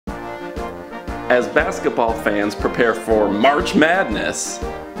as basketball fans prepare for March Madness,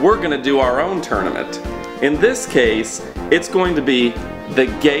 we're going to do our own tournament. In this case, it's going to be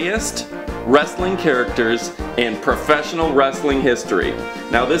the gayest wrestling characters in professional wrestling history.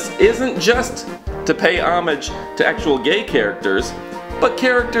 Now, this isn't just to pay homage to actual gay characters, but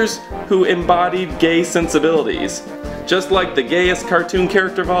characters who embodied gay sensibilities. Just like the gayest cartoon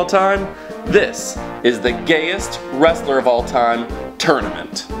character of all time, this is the gayest wrestler of all time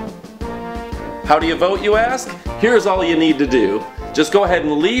tournament. How do you vote, you ask? Here's all you need to do. Just go ahead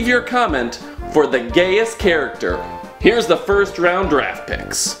and leave your comment for the gayest character. Here's the first round draft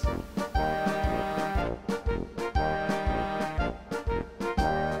picks.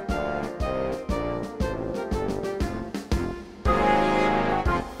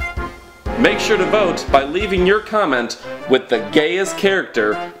 Make sure to vote by leaving your comment with the gayest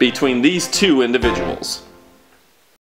character between these two individuals.